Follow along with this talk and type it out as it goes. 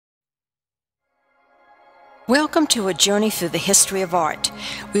Welcome to a journey through the history of art.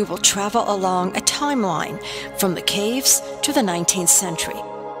 We will travel along a timeline from the caves to the 19th century.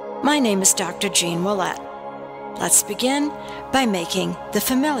 My name is Dr. Jean Willett. Let's begin by making the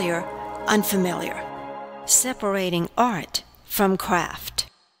familiar unfamiliar. Separating art from craft.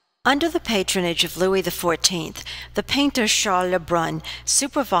 Under the patronage of Louis XIV, the painter Charles Le Brun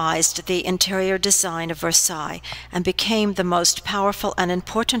supervised the interior design of Versailles and became the most powerful and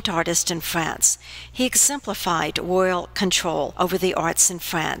important artist in France. He exemplified royal control over the arts in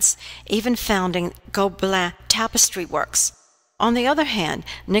France, even founding Gobelin tapestry works. On the other hand,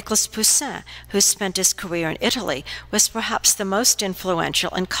 Nicolas Poussin, who spent his career in Italy, was perhaps the most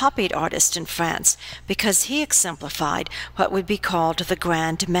influential and copied artist in France because he exemplified what would be called the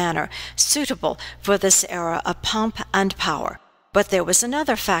grand manner, suitable for this era of pomp and power. But there was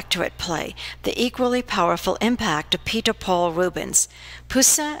another factor at play, the equally powerful impact of Peter Paul Rubens.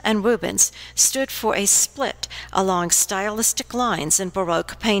 Poussin and Rubens stood for a split along stylistic lines in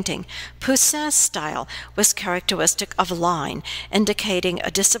Baroque painting. Poussin's style was characteristic of line, indicating a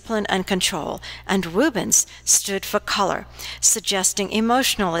discipline and control, and Rubens stood for color, suggesting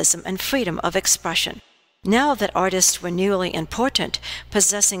emotionalism and freedom of expression. Now that artists were newly important,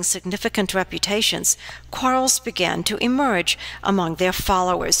 possessing significant reputations, quarrels began to emerge among their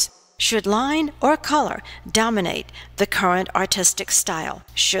followers. Should line or color dominate the current artistic style?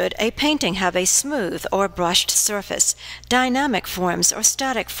 Should a painting have a smooth or brushed surface, dynamic forms or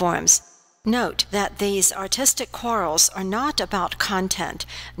static forms? Note that these artistic quarrels are not about content,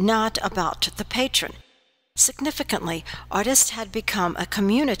 not about the patron. Significantly, artists had become a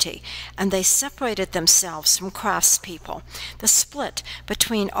community, and they separated themselves from craftspeople. The split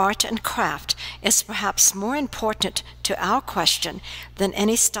between art and craft is perhaps more important to our question than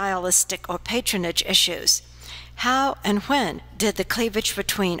any stylistic or patronage issues. How and when did the cleavage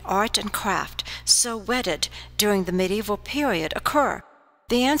between art and craft, so wedded during the medieval period, occur?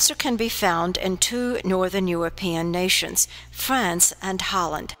 The answer can be found in two northern European nations, France and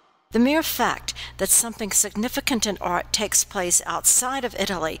Holland. The mere fact that something significant in art takes place outside of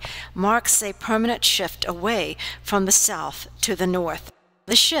Italy marks a permanent shift away from the south to the north.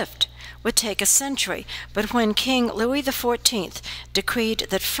 The shift would take a century, but when King Louis XIV decreed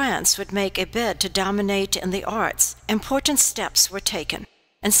that France would make a bid to dominate in the arts, important steps were taken.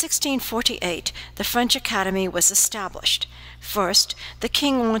 In 1648, the French Academy was established. First, the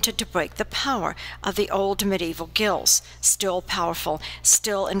king wanted to break the power of the old medieval guilds, still powerful,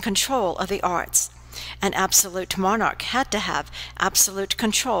 still in control of the arts. An absolute monarch had to have absolute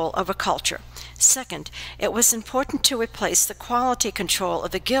control over culture. Second, it was important to replace the quality control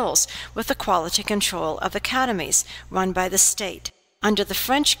of the guilds with the quality control of academies run by the state. Under the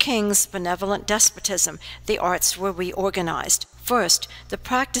French king's benevolent despotism, the arts were reorganized. First, the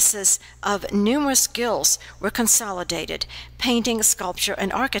practices of numerous guilds were consolidated. Painting, sculpture,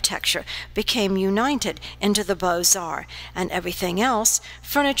 and architecture became united into the Beaux-Arts, and everything else,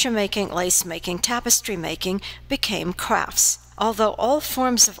 furniture-making, lace-making, tapestry-making, became crafts. Although all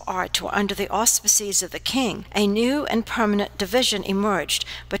forms of art were under the auspices of the king, a new and permanent division emerged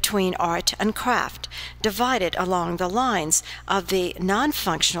between art and craft, divided along the lines of the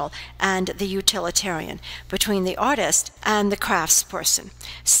non-functional and the utilitarian, between the artist and the craftsperson.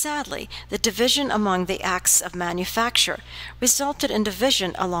 Sadly, the division among the acts of manufacture resulted in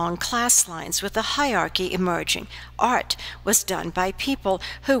division along class lines, with a hierarchy emerging. Art was done by people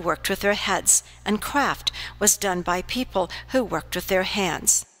who worked with their heads, and craft was done by people who worked with their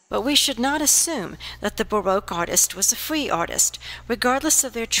hands. But we should not assume that the Baroque artist was a free artist. Regardless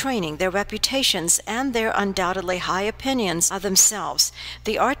of their training, their reputations, and their undoubtedly high opinions of themselves,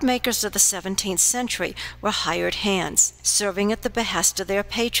 the art makers of the 17th century were hired hands, serving at the behest of their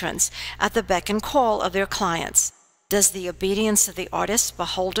patrons, at the beck and call of their clients. Does the obedience of the artist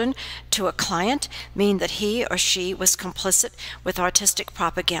beholden to a client mean that he or she was complicit with artistic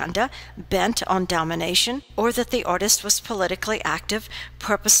propaganda bent on domination, or that the artist was politically active,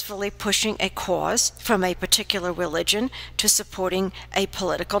 purposefully pushing a cause from a particular religion to supporting a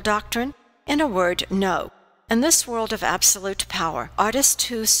political doctrine? In a word, no. In this world of absolute power, artists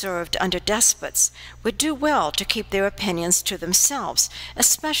who served under despots would do well to keep their opinions to themselves,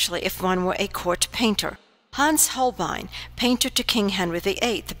 especially if one were a court painter. Hans Holbein, painter to King Henry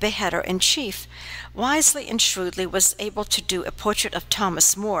VIII, beheader-in-chief, wisely and shrewdly was able to do a portrait of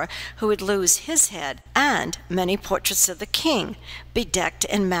Thomas More, who would lose his head, and many portraits of the king, bedecked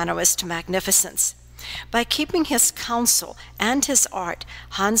in Mannerist magnificence. By keeping his counsel and his art,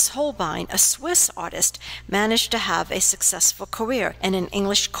 Hans Holbein, a Swiss artist, managed to have a successful career in an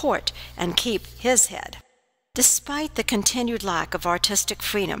English court and keep his head. Despite the continued lack of artistic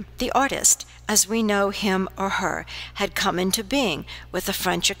freedom, the artist, as we know him or her, had come into being with the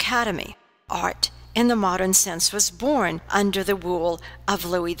French Academy. Art, in the modern sense, was born under the rule of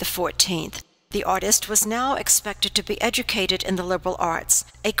Louis XIV. The artist was now expected to be educated in the liberal arts.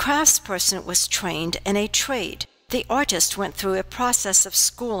 A craftsperson was trained in a trade. The artist went through a process of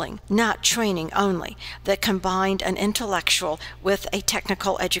schooling, not training only, that combined an intellectual with a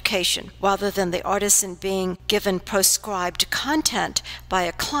technical education. Rather than the artisan being given proscribed content by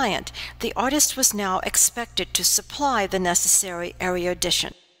a client, the artist was now expected to supply the necessary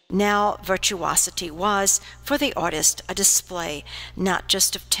erudition. Now virtuosity was, for the artist, a display not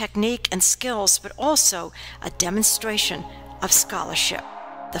just of technique and skills, but also a demonstration of scholarship.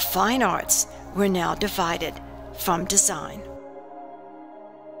 The fine arts were now divided from design.